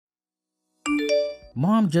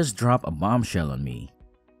Mom just dropped a bombshell on me.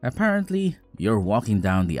 Apparently, you're walking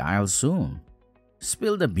down the aisle soon.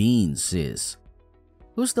 Spill the beans, sis.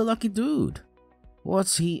 Who's the lucky dude?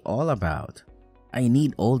 What's he all about? I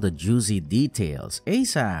need all the juicy details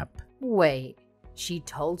ASAP. Wait, she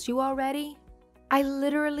told you already? I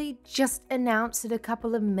literally just announced it a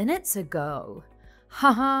couple of minutes ago.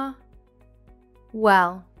 Haha.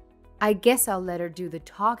 Well, I guess I'll let her do the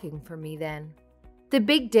talking for me then. The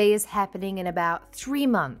big day is happening in about 3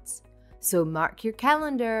 months, so mark your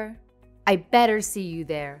calendar. I better see you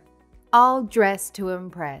there, all dressed to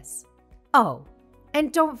impress. Oh,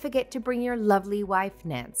 and don't forget to bring your lovely wife,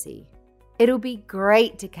 Nancy. It'll be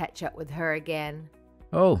great to catch up with her again.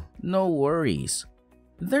 Oh, no worries.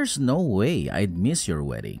 There's no way I'd miss your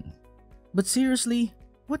wedding. But seriously,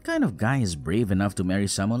 what kind of guy is brave enough to marry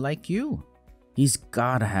someone like you? He's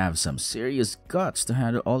gotta have some serious guts to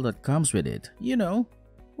handle all that comes with it, you know?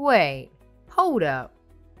 Wait, hold up.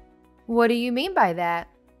 What do you mean by that?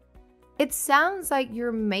 It sounds like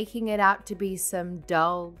you're making it out to be some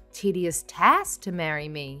dull, tedious task to marry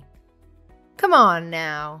me. Come on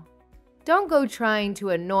now. Don't go trying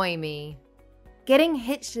to annoy me. Getting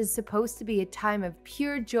hitched is supposed to be a time of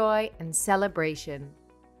pure joy and celebration.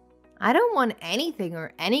 I don't want anything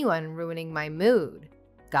or anyone ruining my mood.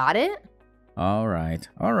 Got it? Alright.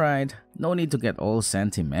 No need to get all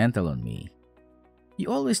sentimental on me.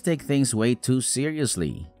 You always take things way too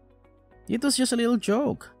seriously. It was just a little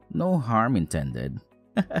joke. No harm intended.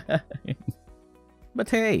 But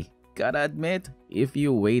hey, gotta admit, if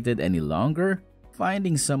you waited any longer,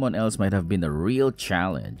 finding someone else might have been a real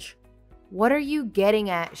challenge. What are you getting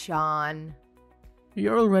at, Sean?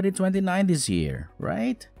 You're already 29 this year,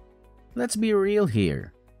 right? Let's be real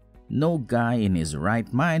here. No guy in his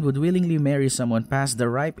right mind would willingly marry someone past the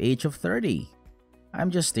ripe age of 30. I'm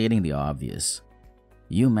just stating the obvious.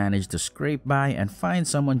 You managed to scrape by and find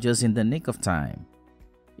someone just in the nick of time.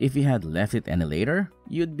 If you had left it any later,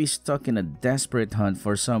 you'd be stuck in a desperate hunt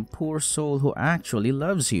for some poor soul who actually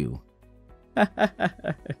loves you.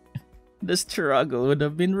 The struggle would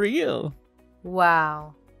have been real.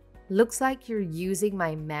 Wow. Looks like you're using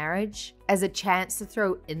my marriage as a chance to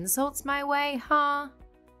throw insults my way, huh?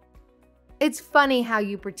 It's funny how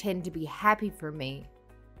you pretend to be happy for me,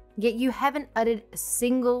 yet you haven't uttered a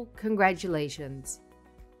single congratulations.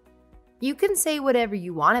 You can say whatever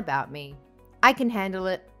you want about me. I can handle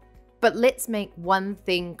it. But let's make one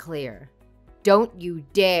thing clear. Don't you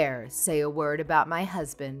dare say a word about my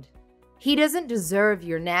husband. He doesn't deserve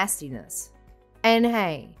your nastiness. And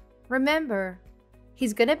hey, remember,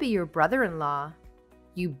 he's gonna be your brother-in-law.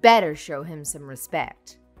 You better show him some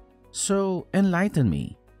respect. So, enlighten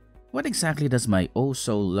me. What exactly does my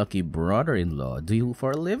oh-so-lucky brother-in-law do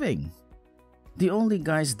for a living? The only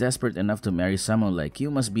guys desperate enough to marry someone like you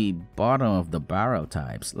must be bottom-of-the-barrel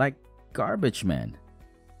types, like garbage men.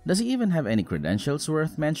 Does he even have any credentials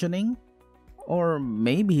worth mentioning? Or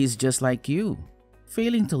maybe he's just like you,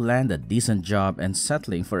 failing to land a decent job and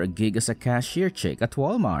settling for a gig as a cashier chick at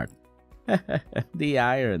Walmart. The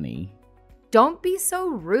irony. Don't be so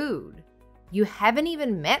rude. You haven't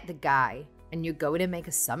even met the guy, and you're going to make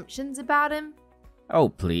assumptions about him? Oh,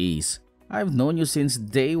 please. I've known you since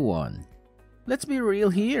day one. Let's be real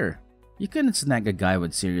here. You couldn't snag a guy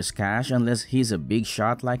with serious cash unless he's a big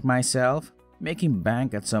shot like myself, making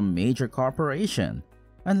bank at some major corporation.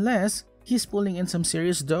 Unless he's pulling in some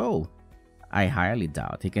serious dough. I highly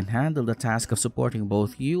doubt he can handle the task of supporting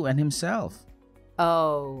both you and himself.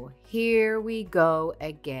 Oh, here we go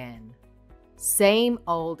again. Same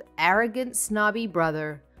old arrogant, snobby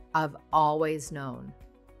brother I've always known.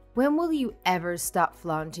 When will you ever stop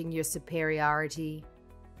flaunting your superiority?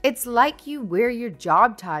 It's like you wear your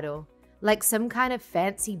job title like some kind of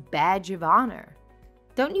fancy badge of honor.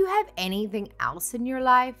 Don't you have anything else in your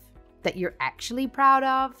life that you're actually proud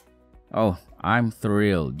of? Oh, I'm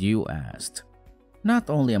thrilled you asked. Not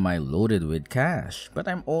only am I loaded with cash, but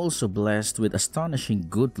I'm also blessed with astonishing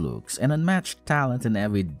good looks and unmatched talent in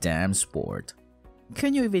every damn sport.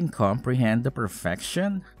 Can you even comprehend the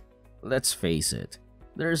perfection? Let's face it,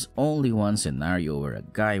 there's only one scenario where a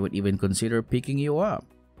guy would even consider picking you up.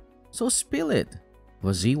 So spill it.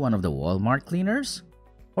 Was he one of the Walmart cleaners?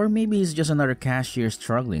 Or maybe he's just another cashier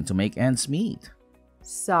struggling to make ends meet.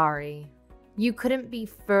 Sorry, you couldn't be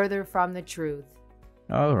further from the truth.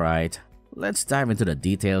 Alright, let's dive into the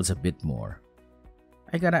details a bit more.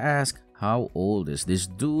 I gotta ask, how old is this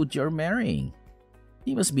dude you're marrying?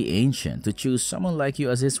 He must be ancient to choose someone like you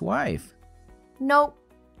as his wife. Nope,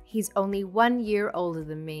 he's only 1 year older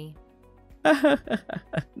than me.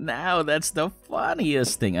 Now that's the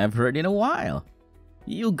funniest thing I've heard in a while.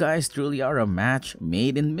 You guys truly are a match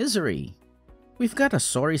made in misery. We've got a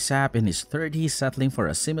sorry sap in his 30s settling for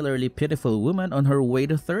a similarly pitiful woman on her way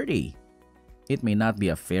to 30. It may not be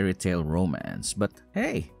a fairy tale romance, but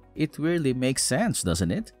hey, it really makes sense, doesn't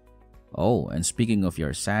it? Oh, and speaking of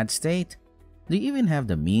your sad state, do you even have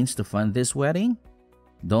the means to fund this wedding?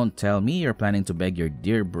 Don't tell me you're planning to beg your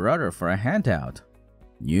dear brother for a handout.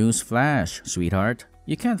 Newsflash, sweetheart.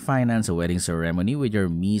 You can't finance a wedding ceremony with your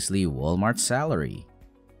measly Walmart salary.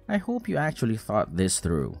 I hope you actually thought this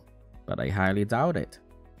through, but I highly doubt it.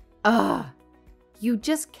 Ugh, you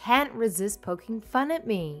just can't resist poking fun at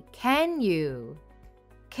me, can you?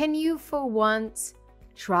 Can you, for once,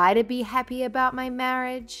 try to be happy about my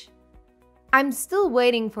marriage? I'm still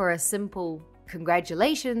waiting for a simple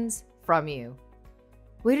congratulations from you.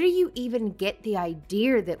 Where do you even get the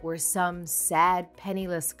idea that we're some sad,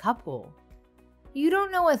 penniless couple? You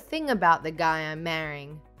don't know a thing about the guy I'm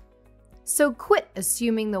marrying. So quit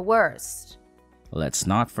assuming the worst. Let's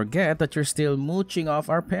not forget that you're still mooching off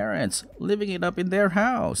our parents, living it up in their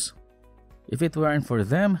house. If it weren't for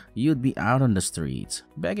them, you'd be out on the streets,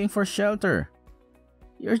 begging for shelter.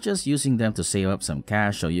 You're just using them to save up some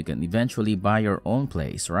cash so you can eventually buy your own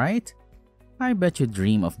place, right? I bet you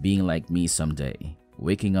dream of being like me someday,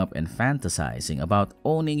 waking up and fantasizing about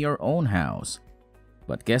owning your own house.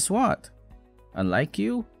 But guess what? Unlike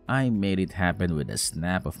you, I made it happen with a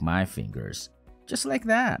snap of my fingers. Just like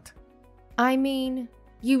that. I mean,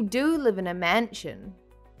 you do live in a mansion,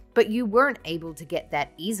 but you weren't able to get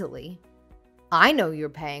that easily. I know you're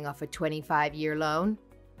paying off a 25-year loan.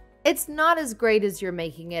 It's not as great as you're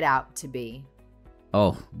making it out to be.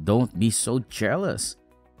 Oh, don't be so jealous.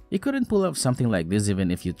 You couldn't pull off something like this even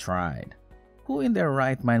if you tried. Who in their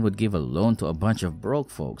right mind would give a loan to a bunch of broke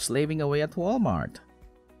folks slaving away at Walmart?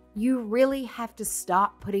 You really have to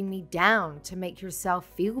stop putting me down to make yourself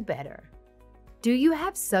feel better. Do you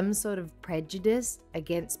have some sort of prejudice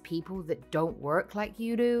against people that don't work like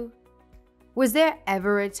you do? Was there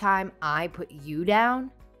ever a time I put you down?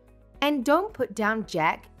 And don't put down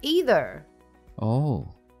Jack either.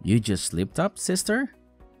 Oh, you just slipped up, sister?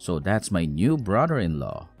 So that's my new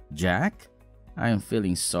brother-in-law, Jack? I am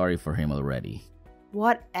feeling sorry for him already.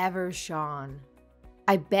 Whatever, Sean.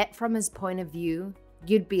 I bet from his point of view,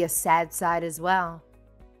 you'd be a sad side as well.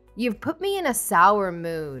 You've put me in a sour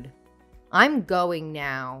mood. I'm going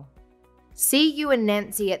now. See you and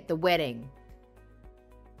Nancy at the wedding.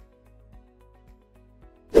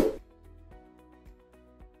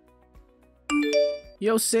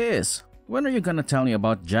 Yo sis, when are you gonna tell me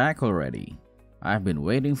about Jack already? I've been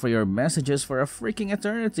waiting for your messages for a freaking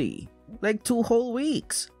eternity. Like 2 whole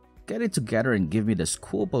weeks. Get it together and give me the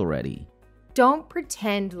scoop already. Don't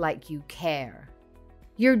pretend like you care.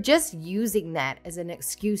 You're just using that as an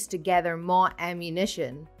excuse to gather more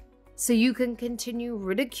ammunition so you can continue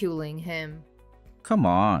ridiculing him. Come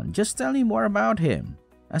on, just tell me more about him.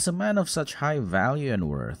 As a man of such high value and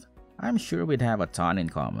worth, I'm sure we'd have a ton in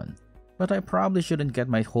common. But I probably shouldn't get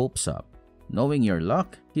my hopes up. Knowing your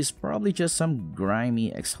luck, he's probably just some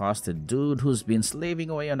grimy, exhausted dude who's been slaving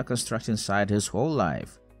away on a construction site his whole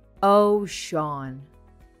life. Oh, Sean.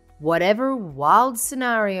 Whatever wild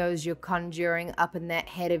scenarios you're conjuring up in that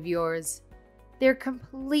head of yours, they're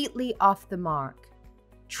completely off the mark.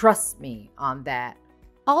 Trust me on that.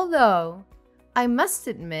 Although, I must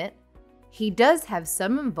admit, he does have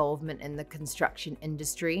some involvement in the construction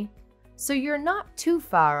industry, so you're not too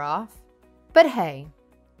far off. But hey,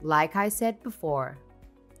 like I said before,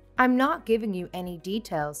 I'm not giving you any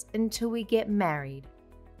details until we get married.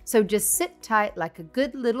 So just sit tight like a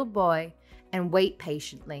good little boy and wait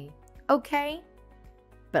patiently, okay?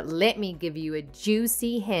 But let me give you a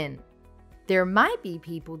juicy hint. There might be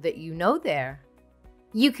people that you know there.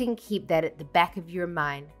 You can keep that at the back of your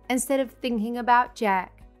mind instead of thinking about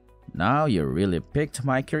Jack. Now you really piqued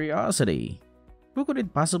my curiosity. Who could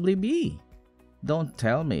it possibly be? Don't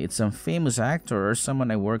tell me it's some famous actor or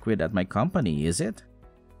someone I work with at my company, is it?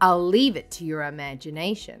 I'll leave it to your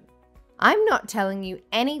imagination. I'm not telling you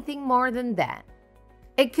anything more than that.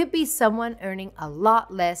 It could be someone earning a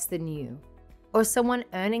lot less than you, or someone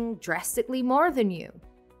earning drastically more than you.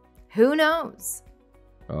 Who knows?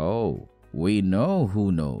 Oh, we know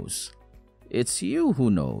who knows. It's you who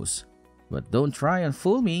knows. But don't try and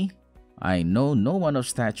fool me. I know no one of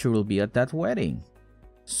stature will be at that wedding.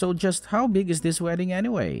 So just how big is this wedding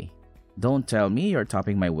anyway? Don't tell me you're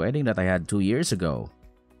topping my wedding that I had 2 years ago.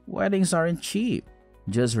 Weddings aren't cheap.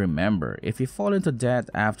 Just remember, if you fall into debt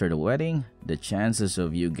after the wedding, the chances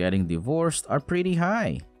of you getting divorced are pretty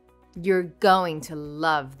high. You're going to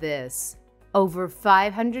love this. Over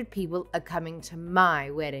 500 people are coming to my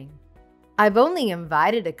wedding. I've only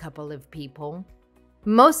invited a couple of people.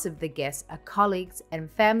 Most of the guests are colleagues and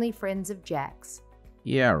family friends of Jack's.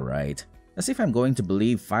 Yeah, right. As if I'm going to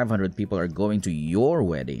believe 500 people are going to your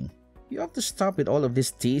wedding. You have to stop with all of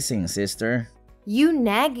this teasing, sister. You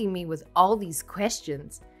nagging me with all these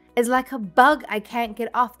questions is like a bug I can't get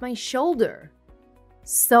off my shoulder.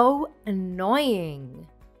 So annoying.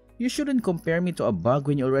 You shouldn't compare me to a bug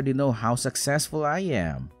when you already know how successful I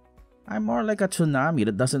am. I'm more like a tsunami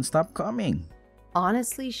that doesn't stop coming.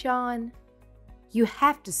 Honestly, Sean, you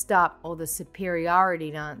have to stop all the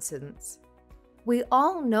superiority nonsense. We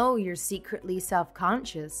all know you're secretly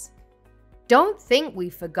self-conscious. Don't think we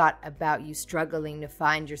forgot about you struggling to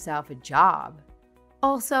find yourself a job.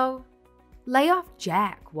 Also, lay off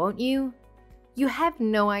Jack, won't you? You have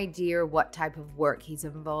no idea what type of work he's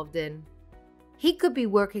involved in. He could be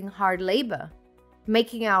working hard labor,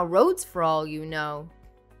 making our roads for all you know.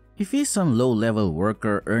 If he's some low-level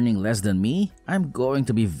worker earning less than me, I'm going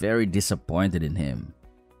to be very disappointed in him.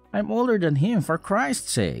 I'm older than him, for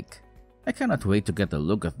Christ's sake. I cannot wait to get a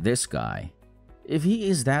look at this guy. If he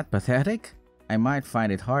is that pathetic, I might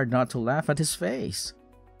find it hard not to laugh at his face.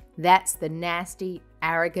 That's the nasty,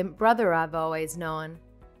 arrogant brother I've always known.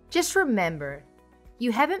 Just remember,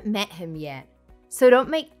 you haven't met him yet, so don't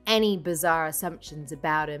make any bizarre assumptions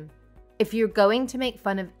about him. If you're going to make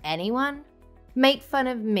fun of anyone, make fun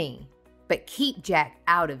of me, but keep Jack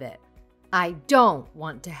out of it. I don't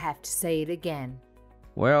want to have to say it again.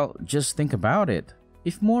 Well, just think about it.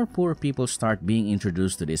 If more poor people start being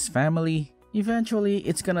introduced to this family, eventually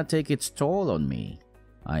it's gonna take its toll on me.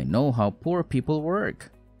 I know how poor people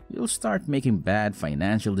work. You'll start making bad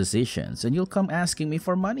financial decisions and you'll come asking me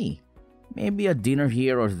for money. Maybe a dinner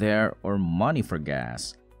here or there or money for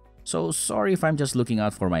gas. So sorry if I'm just looking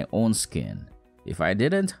out for my own skin. If I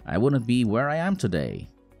didn't, I wouldn't be where I am today.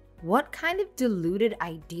 What kind of deluded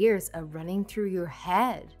ideas are running through your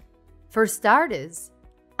head? For starters,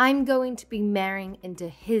 I'm going to be marrying into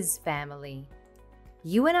his family.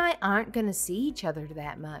 You and I aren't going to see each other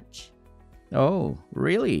that much. Oh,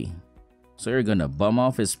 really? So you're gonna bum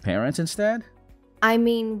off his parents instead? I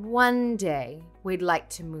mean, one day we'd like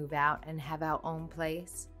to move out and have our own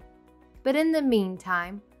place. But in the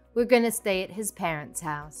meantime, we're going to stay at his parents'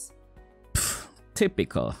 house. Pfft,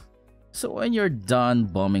 typical. So when you're done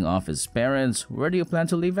bumming off his parents, where do you plan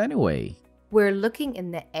to live anyway? We're looking in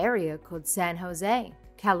the area called San Jose,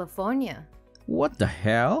 California. What the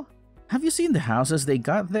hell? Have you seen the houses they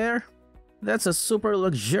got there? That's a super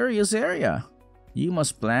luxurious area. You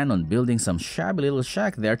must plan on building some shabby little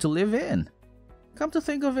shack there to live in. Come to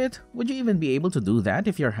think of it, would you even be able to do that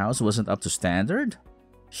if your house wasn't up to standard?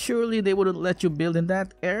 Surely they wouldn't let you build in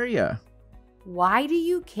that area. Why do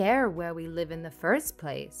you care where we live in the first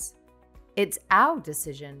place? It's our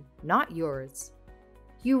decision, not yours.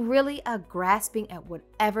 You really are grasping at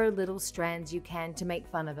whatever little strands you can to make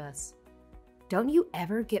fun of us. Don't you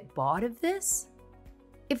ever get bored of this?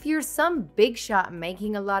 If you're some big shot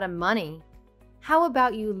making a lot of money, how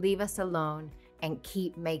about you leave us alone and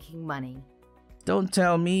keep making money? Don't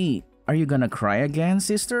tell me. Are you gonna cry again,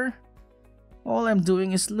 sister? All I'm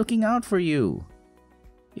doing is looking out for you.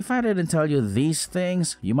 If I didn't tell you these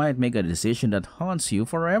things, you might make a decision that haunts you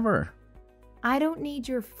forever. I don't need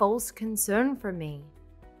your false concern for me.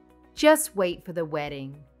 Just wait for the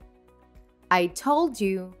wedding. I told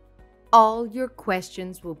you, all your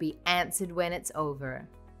questions will be answered when it's over.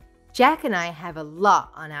 Jack and I have a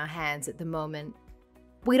lot on our hands at the moment.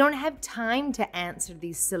 We don't have time to answer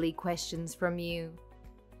these silly questions from you.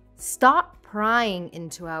 Stop prying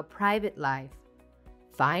into our private life.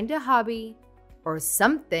 Find a hobby or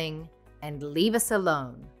something and leave us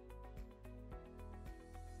alone.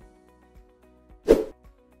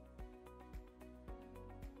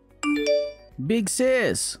 Big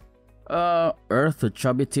sis! Earth to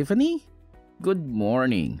Chubby Tiffany? Good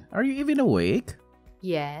morning. Are you even awake?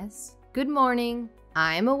 Yes, good morning.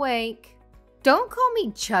 I'm awake. Don't call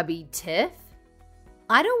me Chubby Tiff.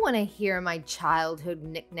 I don't want to hear my childhood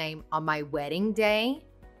nickname on my wedding day.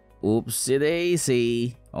 Oopsie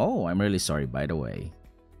daisy. Oh, I'm really sorry, by the way.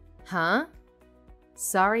 Huh?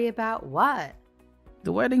 Sorry about what?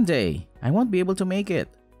 The wedding day. I won't be able to make it.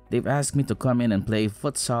 They've asked me to come in and play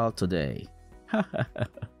futsal today.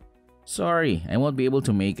 Sorry, I won't be able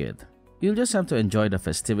to make it. You'll just have to enjoy the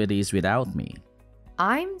festivities without me.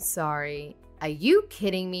 I'm sorry. Are you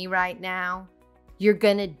kidding me right now? You're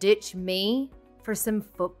gonna ditch me for some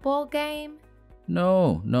football game?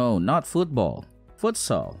 No, not football.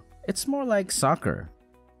 Futsal. It's more like soccer.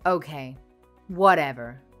 Okay,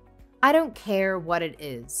 whatever. I don't care what it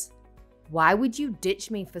is. Why would you ditch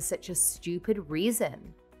me for such a stupid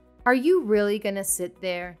reason? Are you really gonna sit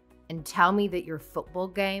there and tell me that your football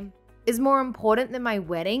game is more important than my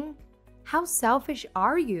wedding? How selfish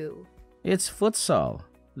are you? It's futsal.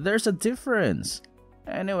 There's a difference.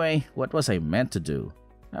 Anyway, what was I meant to do?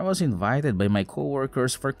 I was invited by my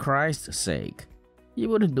coworkers for Christ's sake. You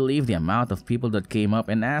wouldn't believe the amount of people that came up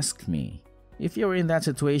and asked me. If you were in that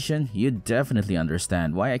situation, you'd definitely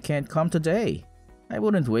understand why I can't come today. I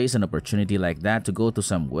wouldn't waste an opportunity like that to go to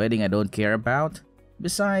some wedding I don't care about.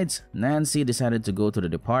 Besides, Nancy decided to go to the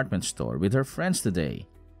department store with her friends today.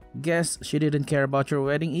 Guess she didn't care about your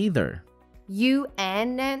wedding either. You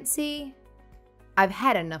and Nancy? I've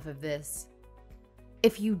had enough of this.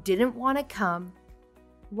 If you didn't want to come,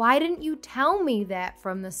 why didn't you tell me that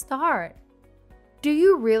from the start? Do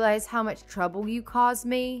you realize how much trouble you caused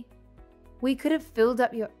me? We could have filled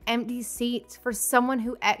up your empty seats for someone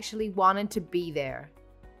who actually wanted to be there.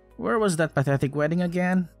 Where was that pathetic wedding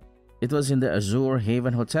again? It was in the Azure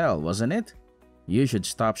Haven Hotel, wasn't it? You should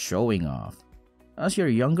stop showing off. As your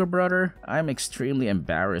younger brother, I'm extremely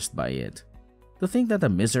embarrassed by it. To think that a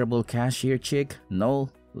miserable cashier chick, no,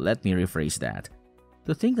 let me rephrase that.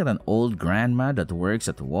 To think that an old grandma that works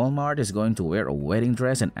at Walmart is going to wear a wedding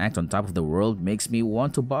dress and act on top of the world makes me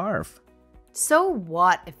want to barf. So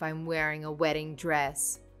what if I'm wearing a wedding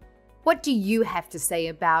dress? What do you have to say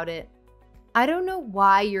about it? I don't know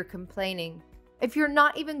why you're complaining if you're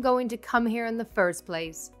not even going to come here in the first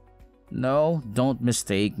place. No, don't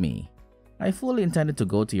mistake me. I fully intended to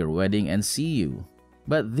go to your wedding and see you.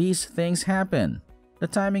 But these things happen. The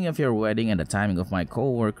timing of your wedding and the timing of my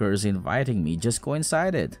coworkers inviting me just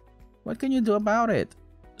coincided. What can you do about it?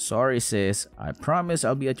 Sorry sis, I promise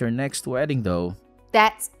I'll be at your next wedding though.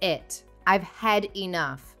 That's it. I've had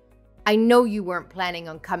enough. I know you weren't planning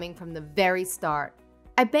on coming from the very start.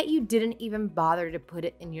 I bet you didn't even bother to put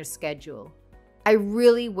it in your schedule. I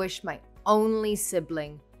really wish my only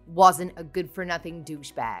sibling wasn't a good-for-nothing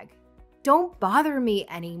douchebag. Don't bother me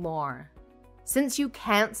anymore. Since you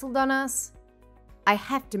canceled on us, I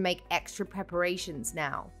have to make extra preparations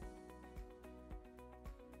now.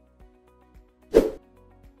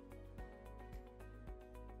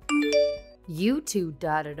 You two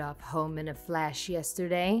darted off home in a flash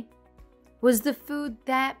yesterday. Was the food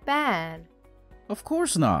that bad? Of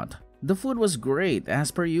course not. The food was great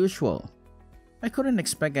as per usual. I couldn't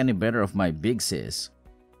expect any better of my big sis.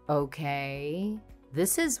 Okay,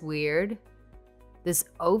 this is weird. This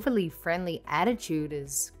overly friendly attitude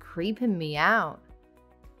is creeping me out.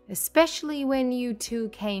 Especially when you two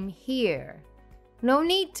came here. No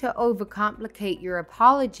need to overcomplicate your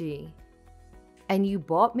apology. And you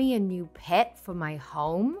bought me a new pet for my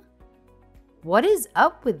home? What is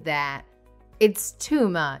up with that? It's too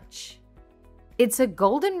much. It's a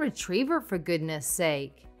golden retriever, for goodness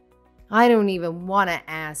sake. I don't even want to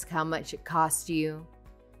ask how much it cost you.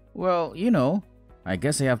 Well, I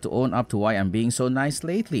guess I have to own up to why I'm being so nice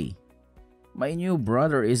lately. My new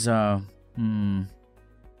brother is I'm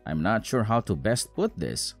not sure how to best put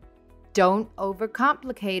this. Don't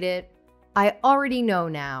overcomplicate it. I already know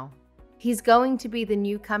now. He's going to be the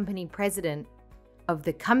new company president of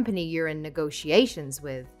the company you're in negotiations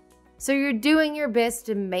with. So you're doing your best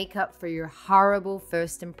to make up for your horrible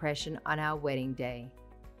first impression on our wedding day.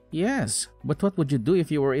 Yes, but what would you do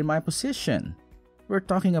if you were in my position? We're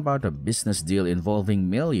talking about a business deal involving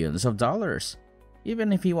millions of dollars.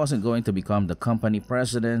 Even if he wasn't going to become the company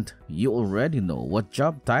president, you already know what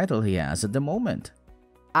job title he has at the moment.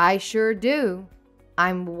 I sure do.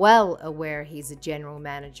 I'm well aware he's a general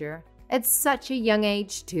manager at such a young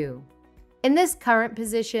age too. In this current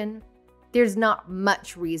position, there's not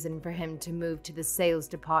much reason for him to move to the sales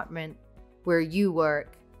department where you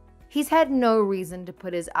work. He's had no reason to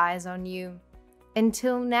put his eyes on you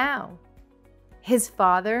until now. His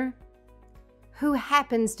father, who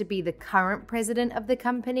happens to be the current president of the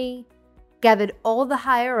company, gathered all the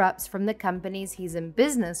higher-ups from the companies he's in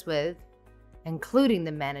business with, including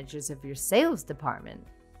the managers of your sales department.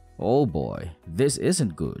 Oh boy, this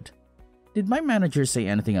isn't good. Did my manager say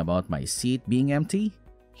anything about my seat being empty?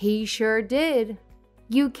 He sure did.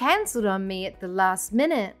 You canceled on me at the last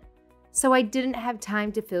minute, so I didn't have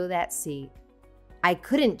time to fill that seat. I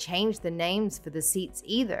couldn't change the names for the seats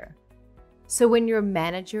either. So when your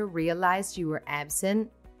manager realized you were absent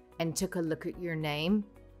and took a look at your name,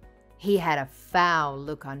 he had a foul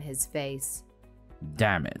look on his face.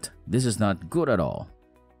 Damn it, this is not good at all.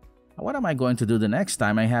 What am I going to do the next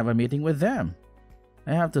time I have a meeting with them?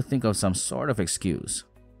 I have to think of some sort of excuse.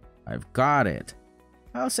 I've got it.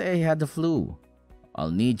 I'll say I had the flu.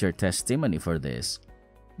 I'll need your testimony for this.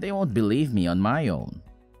 They won't believe me on my own.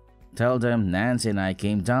 Tell them Nancy and I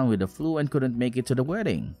came down with the flu and couldn't make it to the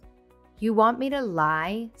wedding. You want me to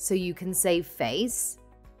lie so you can save face?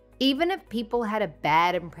 Even if people had a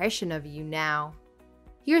bad impression of you now,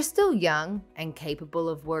 you're still young and capable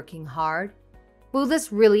of working hard. Will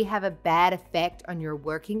this really have a bad effect on your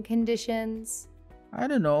working conditions? I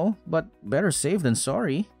don't know, but better safe than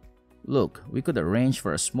sorry. Look, we could arrange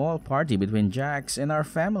for a small party between Jax and our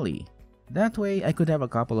family. That way, I could have a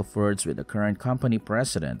couple of words with the current company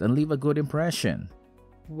president and leave a good impression.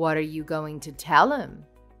 What are you going to tell him?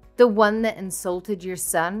 The one that insulted your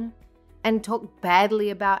son and talked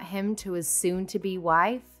badly about him to his soon-to-be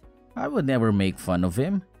wife? I would never make fun of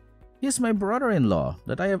him. He's my brother-in-law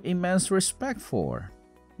that I have immense respect for.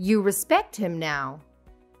 You respect him now.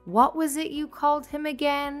 What was it you called him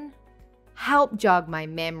again? Help jog my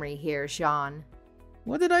memory here, Sean.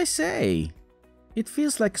 What did I say? It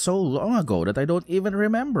feels like so long ago that I don't even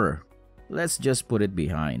remember. Let's just put it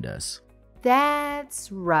behind us.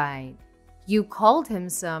 That's right. You called him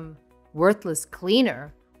some worthless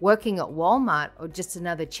cleaner working at Walmart or just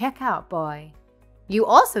another checkout boy. You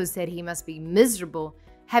also said he must be miserable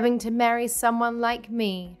having to marry someone like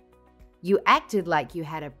me. You acted like you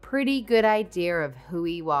had a pretty good idea of who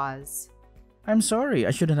he was. I'm sorry,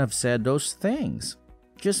 I shouldn't have said those things.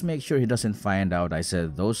 Just make sure he doesn't find out I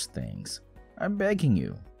said those things. I'm begging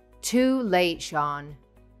you. Too late, Sean.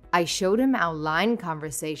 I showed him our line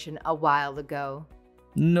conversation a while ago.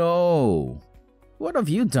 No. What have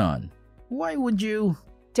you done? Why would you?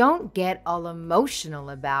 Don't get all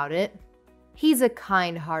emotional about it. He's a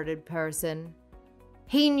kind-hearted person.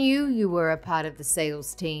 He knew you were a part of the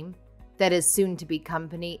sales team that his soon-to-be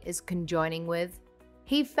company is conjoining with.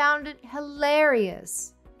 He found it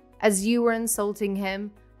hilarious, as you were insulting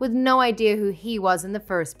him with no idea who he was in the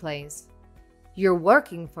first place. You're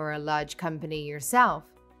working for a large company yourself,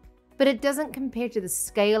 but it doesn't compare to the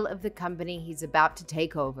scale of the company he's about to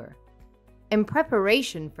take over. In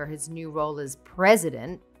preparation for his new role as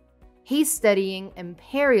president, he's studying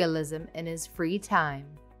imperialism in his free time.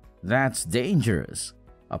 That's dangerous.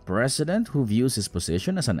 A president who views his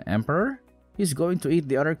position as an emperor is going to eat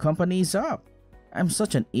the other companies up. I'm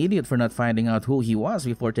such an idiot for not finding out who he was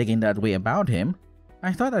before taking that way about him.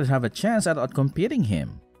 I thought I'd have a chance at outcompeting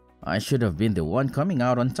him. I should have been the one coming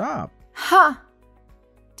out on top. Ha!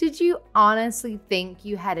 Did you honestly think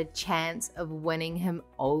you had a chance of winning him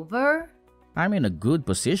over? I'm in a good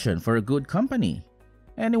position for a good company.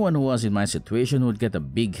 Anyone who was in my situation would get a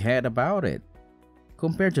big head about it.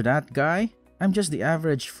 Compared to that guy, I'm just the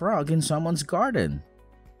average frog in someone's garden.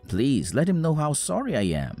 Please let him know how sorry I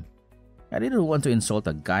am. I didn't want to insult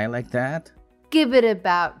a guy like that. Give it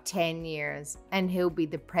about 10 years and he'll be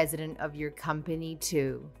the president of your company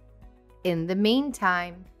too. In the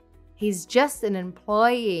meantime, he's just an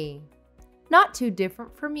employee, not too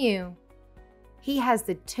different from you. He has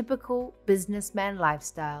the typical businessman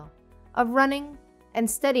lifestyle of running and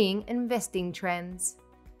studying investing trends.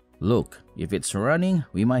 Look, if it's running,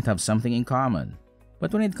 we might have something in common.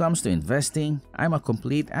 But when it comes to investing, I'm a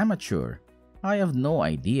complete amateur. I have no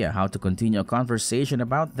idea how to continue a conversation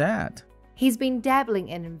about that. He's been dabbling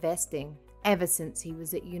in investing ever since he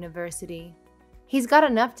was at university. He's got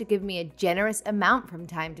enough to give me a generous amount from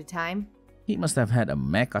time to time. He must have had a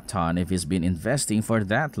mechaton if he's been investing for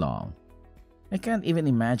that long. I can't even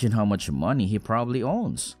imagine how much money he probably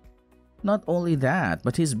owns. Not only that,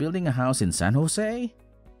 but he's building a house in San Jose?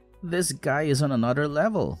 This guy is on another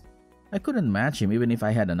level. I couldn't match him even if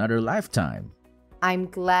I had another lifetime. I'm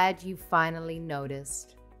glad you finally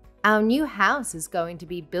noticed. Our new house is going to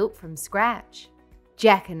be built from scratch.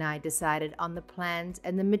 Jack and I decided on the plans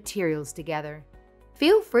and the materials together.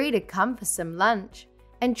 Feel free to come for some lunch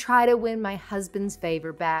and try to win my husband's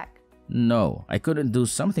favor back. No, I couldn't do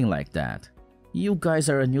something like that. You guys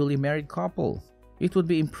are a newly married couple. It would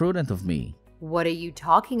be imprudent of me. What are you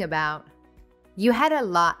talking about? You had a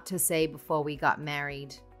lot to say before we got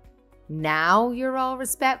married. Now you're all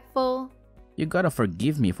respectful? You gotta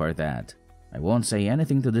forgive me for that. I won't say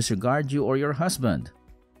anything to disregard you or your husband.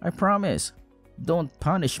 I promise. Don't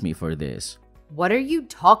punish me for this. What are you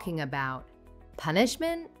talking about?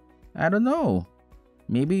 Punishment? I don't know.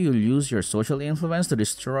 Maybe you'll use your social influence to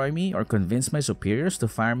destroy me or convince my superiors to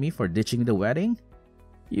fire me for ditching the wedding?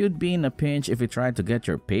 You'd be in a pinch if you tried to get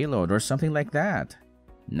your payload or something like that.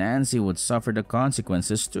 Nancy would suffer the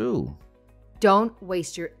consequences too. Don't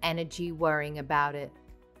waste your energy worrying about it.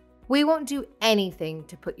 We won't do anything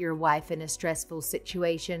to put your wife in a stressful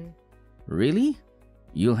situation. Really?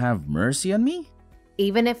 You'll have mercy on me?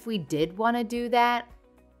 Even if we did want to do that,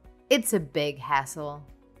 it's a big hassle.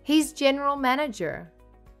 He's general manager,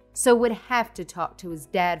 so would have to talk to his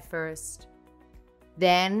dad first.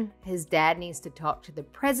 Then his dad needs to talk to the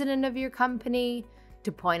president of your company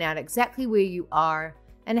to point out exactly where you are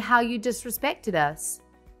and how you disrespected us.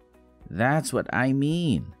 That's what I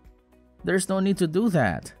mean. There's no need to do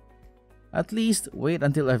that. At least wait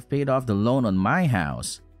until I've paid off the loan on my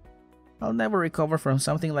house. I'll never recover from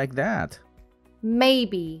something like that.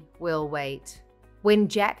 Maybe we'll wait. When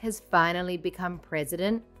Jack has finally become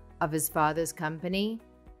president of his father's company,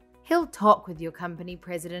 he'll talk with your company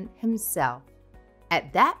president himself.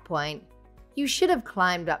 At that point, you should have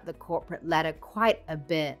climbed up the corporate ladder quite a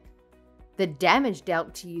bit. The damage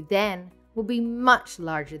dealt to you then will be much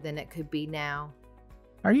larger than it could be now.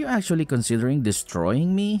 Are you actually considering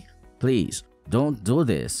destroying me? Please, don't do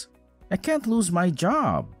this. I can't lose my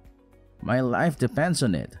job. My life depends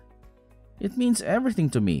on it. It means everything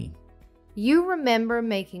to me. You remember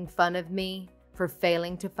making fun of me for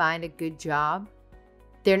failing to find a good job?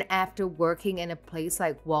 Then after working in a place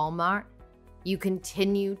like Walmart, you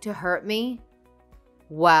continue to hurt me?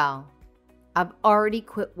 Well, I've already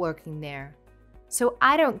quit working there, so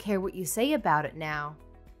I don't care what you say about it now.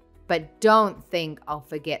 But don't think I'll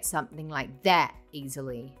forget something like that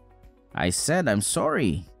easily. I said I'm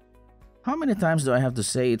sorry. How many times do I have to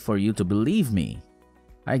say it for you to believe me?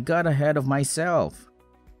 I got ahead of myself.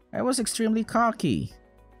 I was extremely cocky.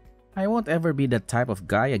 I won't ever be that type of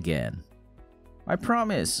guy again. I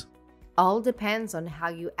promise. All depends on how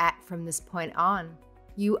you act from this point on.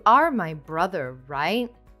 You are my brother,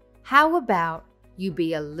 right? How about you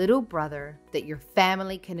be a little brother that your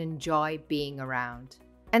family can enjoy being around?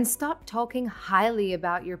 And stop talking highly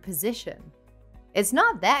about your position. It's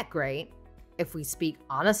not that great, if we speak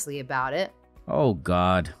honestly about it. Oh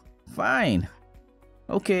God. Fine.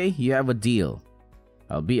 Okay, you have a deal.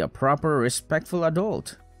 I'll be a proper, respectful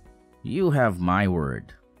adult. You have my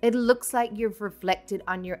word. It looks like you've reflected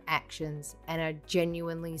on your actions and are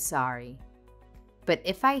genuinely sorry. But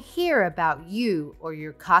if I hear about you or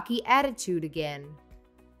your cocky attitude again,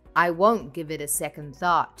 I won't give it a second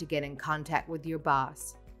thought to get in contact with your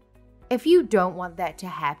boss. If you don't want that to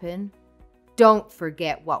happen, don't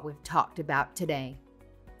forget what we've talked about today.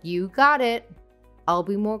 You got it. I'll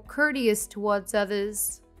be more courteous towards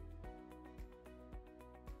others.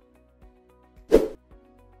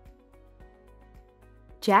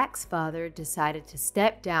 Jack's father decided to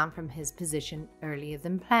step down from his position earlier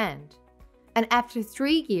than planned, and after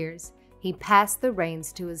 3 years, he passed the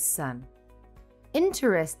reins to his son.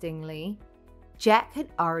 Interestingly, Jack had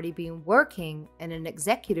already been working in an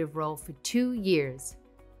executive role for 2 years,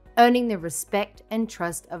 earning the respect and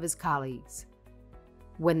trust of his colleagues.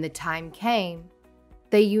 When the time came,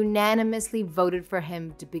 they unanimously voted for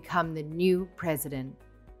him to become the new president.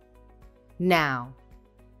 Now,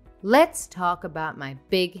 let's talk about my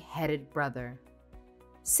big-headed brother.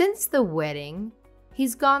 Since the wedding,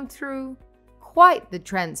 he's gone through quite the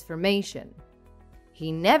transformation.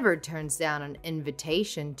 He never turns down an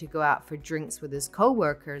invitation to go out for drinks with his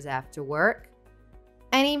coworkers after work,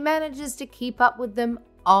 and he manages to keep up with them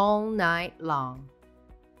all night long.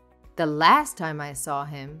 The last time I saw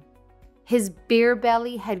him, his beer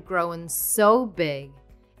belly had grown so big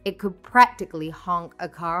it could practically honk a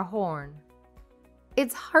car horn.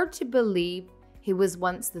 It's hard to believe he was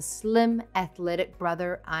once the slim, athletic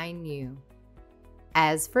brother I knew.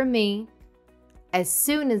 As for me, as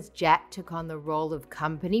soon as Jack took on the role of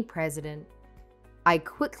company president, I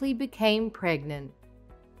quickly became pregnant.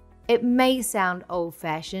 It may sound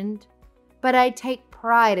old-fashioned, but I take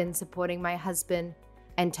pride in supporting my husband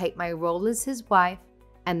and take my role as his wife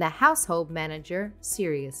and the household manager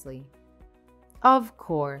seriously. Of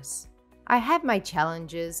course, I have my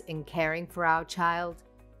challenges in caring for our child,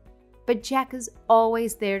 but Jack is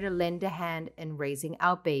always there to lend a hand in raising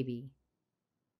our baby.